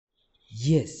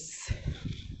Yes,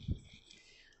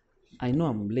 I know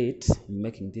I'm late in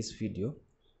making this video,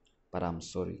 but I'm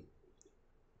sorry.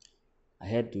 I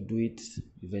had to do it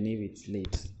even if it's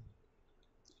late.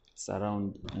 It's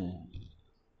around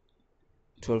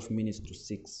 12 minutes to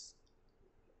 6.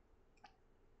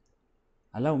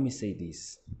 Allow me say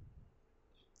this.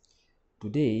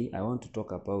 Today, I want to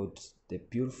talk about the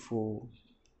beautiful,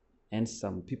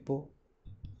 handsome people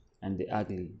and the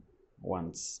ugly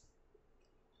ones,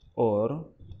 or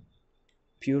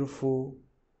beautiful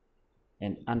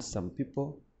and handsome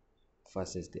people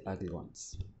versus the ugly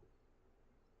ones.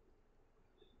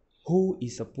 Who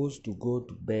is supposed to go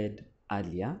to bed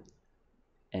earlier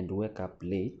and wake up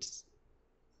late,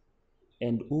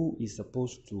 and who is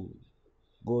supposed to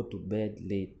go to bed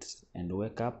late and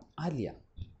wake up earlier?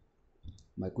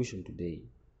 My question today.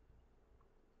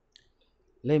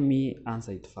 Let me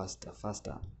answer it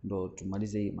faster ndo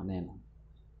tumalize hii maneno.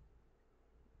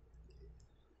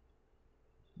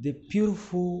 The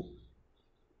beautiful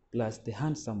plus the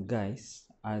handsome guys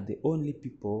are the only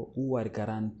people who are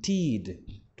guaranteed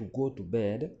to go to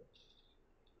bed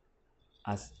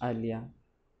as earlier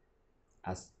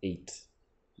as 8.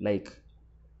 Like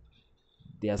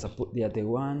they are the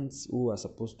ones who are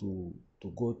supposed to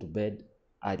go to bed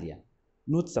earlier.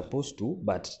 Not supposed to,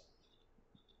 but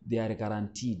they are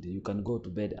guaranteed you can go to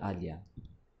bed earlier,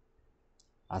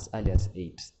 as early as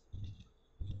 8.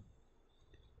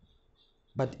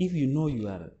 But if you know you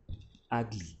are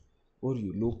ugly or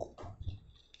you look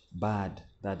bad,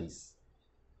 that is,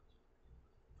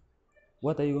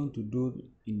 what are you going to do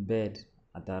in bed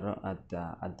at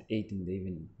 8 in the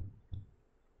evening?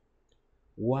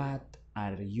 What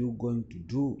are you going to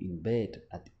do in bed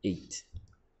at 8?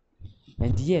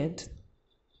 And yet,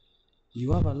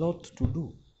 you have a lot to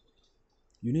do.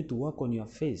 You need to work on your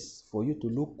face for you to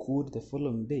look good the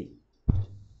following day.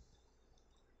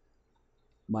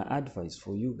 My advice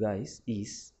for you guys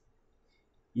is,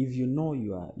 if you know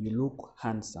you look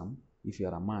handsome if you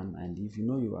are a man, and if you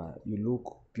know you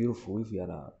look beautiful if you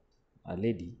are a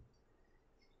lady,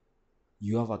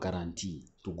 you have a guarantee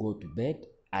to go to bed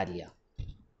earlier.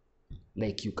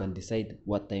 Like you can decide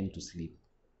what time to sleep.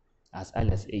 As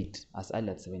early as 8, as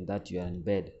early as 7 that you are in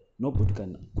bed. Nobody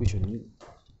can question you.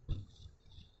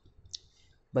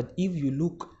 But if you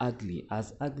look ugly,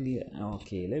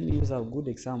 okay, let me use a good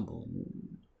example.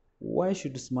 Why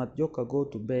should Smart Joker go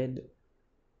to bed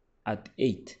at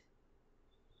 8?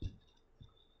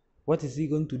 What is he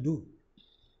going to do?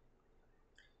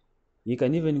 He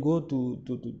can even go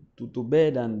to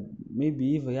bed, and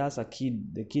maybe if he has a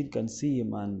kid, the kid can see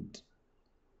him and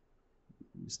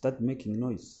start making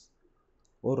noise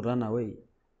or run away.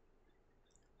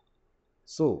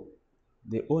 So,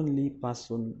 the only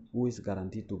person who is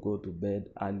guaranteed to go to bed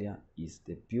earlier is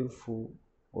the beautiful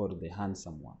or the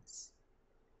handsome ones.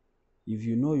 If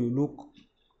you know you look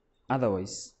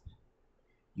otherwise,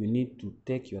 you need to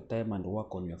take your time and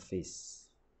work on your face,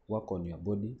 work on your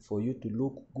body for you to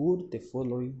look good the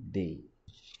following day.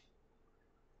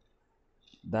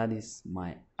 That is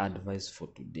my advice for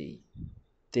today.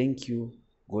 Thank you,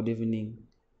 good evening,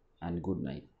 and good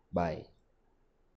night. Bye.